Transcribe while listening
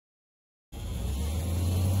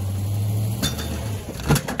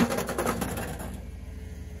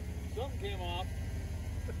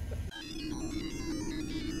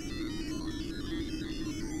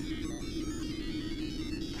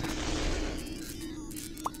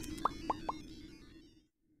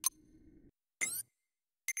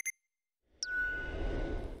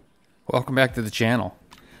Welcome back to the channel.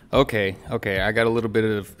 Okay, I got a little bit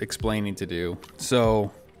of explaining to do.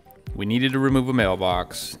 So we needed to remove a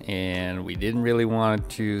mailbox and we didn't really want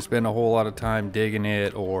to spend a whole lot of time digging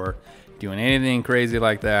it or doing anything crazy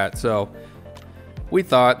like that. So we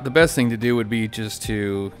thought the best thing to do would be just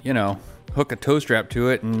to, hook a tow strap to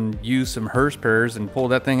it and use some Hurst pairs and pull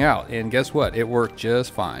that thing out. And guess what? It worked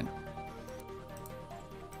just fine.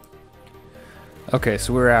 Okay,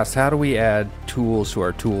 so we were asked, how do we add tools to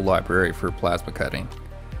our tool library for plasma cutting?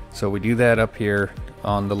 So we do that up here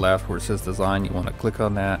on the left where it says design. You want to click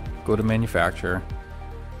on that, go to manufacturer,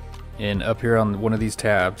 and up here on one of these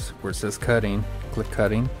tabs where it says cutting, click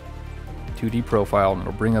cutting, 2D profile, and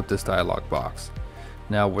it'll bring up this dialog box.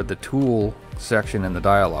 Now with the tool section in the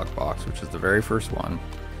dialog box, which is the very first one,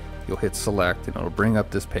 you'll hit select and it'll bring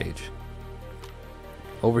up this page.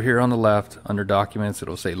 Over here on the left under documents,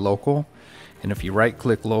 it'll say local. And if you right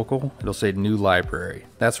click local, it'll say new library.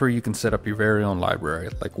 That's where you can set up your very own library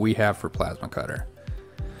like we have for plasma cutter.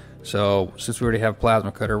 So since we already have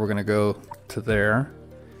plasma cutter, we're gonna go to there.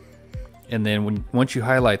 And then once you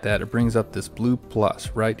highlight that, it brings up this blue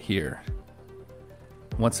plus right here.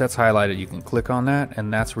 Once that's highlighted, you can click on that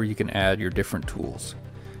and that's where you can add your different tools.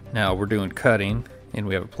 Now we're doing cutting and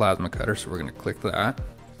we have a plasma cutter, so we're gonna click that.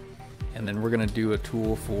 And then we're gonna do a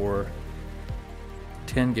tool for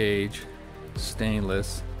 10 gauge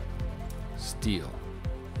stainless steel.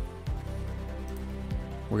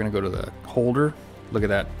 We're gonna go to the holder. Look at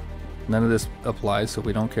that, none of this applies, so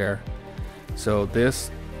we don't care. So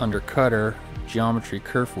this under cutter geometry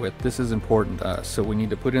kerf width, this is important to us, so we need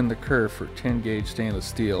to put in the kerf for 10 gauge stainless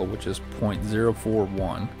steel, which is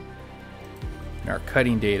 0.041. In our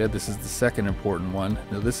cutting data, this is the second important one.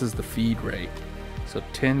 Now this is the feed rate. So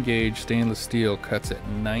 10 gauge stainless steel cuts at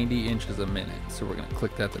 90 inches a minute. So we're gonna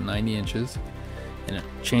click that to 90 inches and it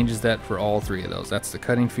changes that for all three of those. That's the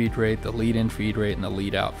cutting feed rate, the lead in feed rate, and the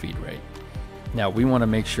lead out feed rate. Now we wanna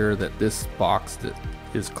make sure that this box that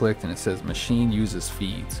is clicked and it says machine uses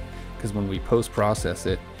feeds, because when we post-process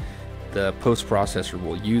it, the post-processor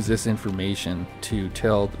will use this information to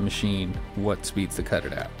tell the machine what speeds to cut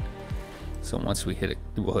it at. So once we hit it,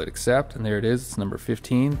 we'll hit accept, and there it is. It's number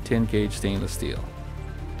 15, 10 gauge stainless steel.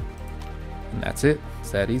 And that's it.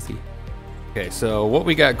 It's that easy. Okay, so what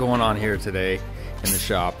we got going on here today in the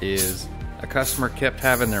shop is a customer kept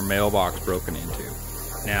having their mailbox broken into.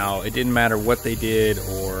 Now, it didn't matter what they did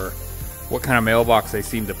or what kind of mailbox they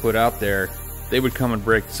seemed to put out there,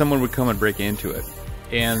 someone would come and break into it.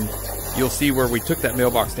 And you'll see where we took that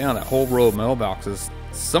mailbox down, that whole row of mailboxes,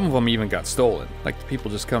 some of them even got stolen. Like the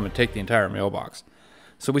people just come and take the entire mailbox.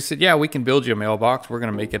 So we said, yeah, we can build you a mailbox. We're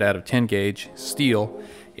gonna make it out of 10 gauge steel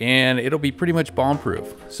and it'll be pretty much bomb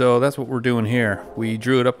proof. So that's what we're doing here. We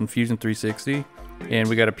drew it up in Fusion360 and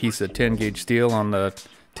we got a piece of 10 gauge steel on the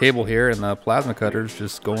table here, and the plasma cutter's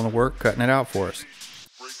just going to work cutting it out for us.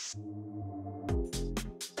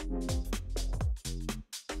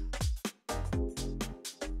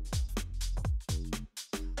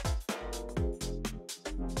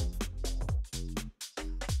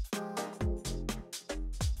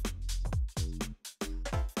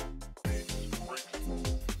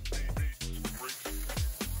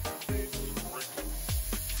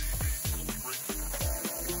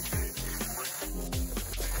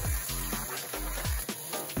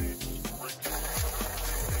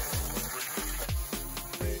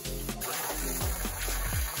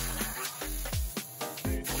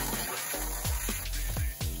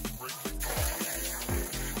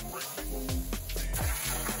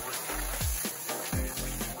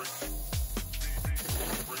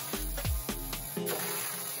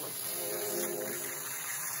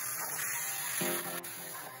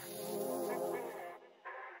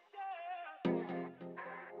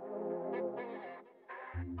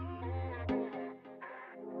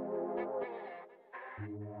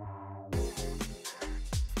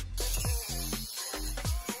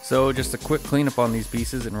 So just a quick cleanup on these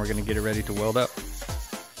pieces and we're going to get it ready to weld up.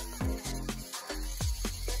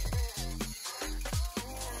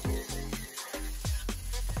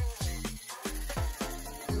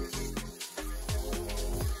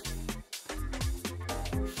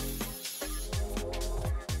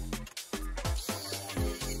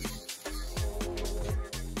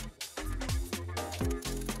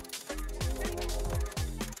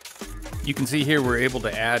 You can see here we're able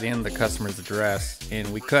to add in the customer's address, and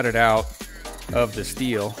we cut it out of the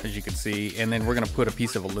steel, as you can see, and then we're going to put a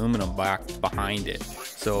piece of aluminum back behind it.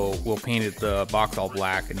 So we'll paint it the box all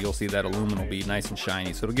black, and you'll see that aluminum will be nice and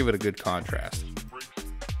shiny, so it'll give it a good contrast.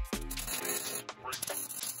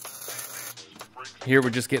 Here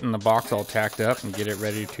we're just getting the box all tacked up and get it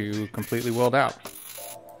ready to completely weld out.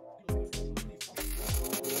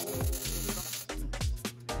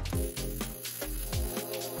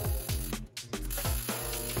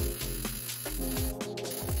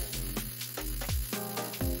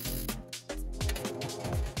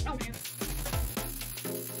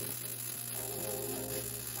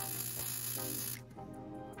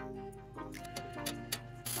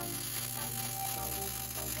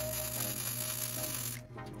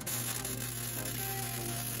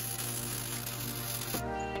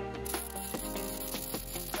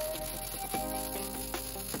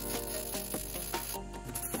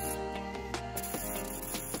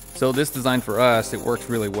 So this design for us, it works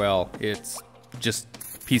really well. It's just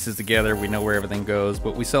pieces together, we know where everything goes,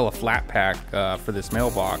 but we sell a flat pack for this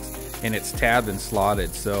mailbox, and it's tabbed and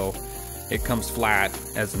slotted, so it comes flat,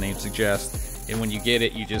 as the name suggests. And when you get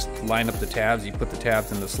it, you just line up the tabs, you put the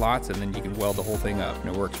tabs in the slots, and then you can weld the whole thing up,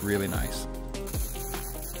 and it works really nice.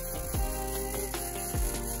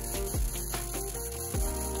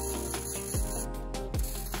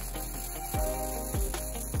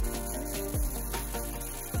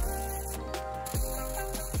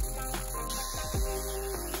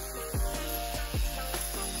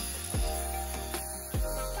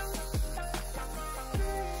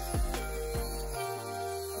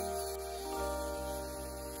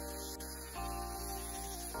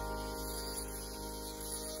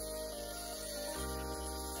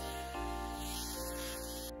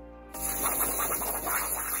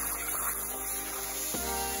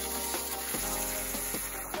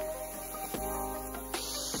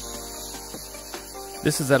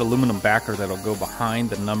 This is that aluminum backer that'll go behind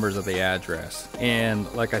the numbers of the address.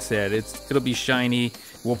 And like I said, it'll be shiny.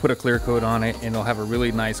 We'll put a clear coat on it, and it'll have a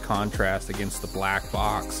really nice contrast against the black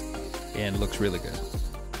box, and looks really good.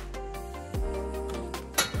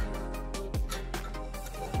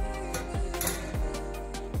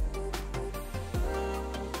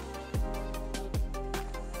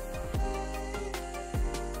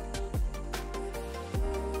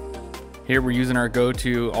 Here we're using our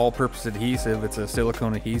go-to all-purpose adhesive. It's a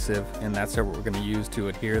silicone adhesive, and that's what we're going to use to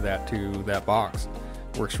adhere that to that box.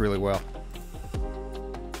 Works really well.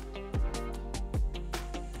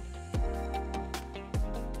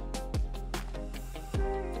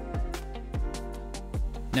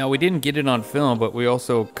 Now, we didn't get it on film, but we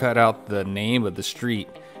also cut out the name of the street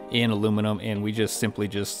in aluminum, and we just simply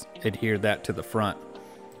adhered that to the front.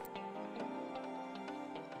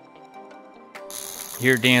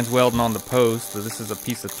 Here Dan's welding on the post, so this is a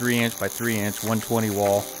piece of 3" by 3" 120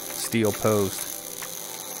 wall steel post.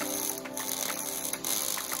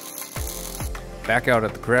 Back out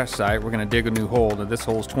at the crash site, we're going to dig a new hole, and this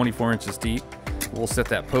hole is 24 inches deep. We'll set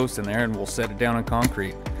that post in there, and we'll set it down in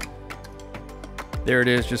concrete. There it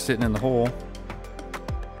is, just sitting in the hole.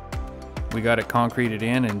 We got it concreted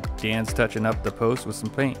in, and Dan's touching up the post with some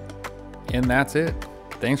paint. And that's it.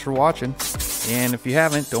 Thanks for watching, and if you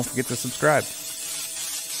haven't, don't forget to subscribe.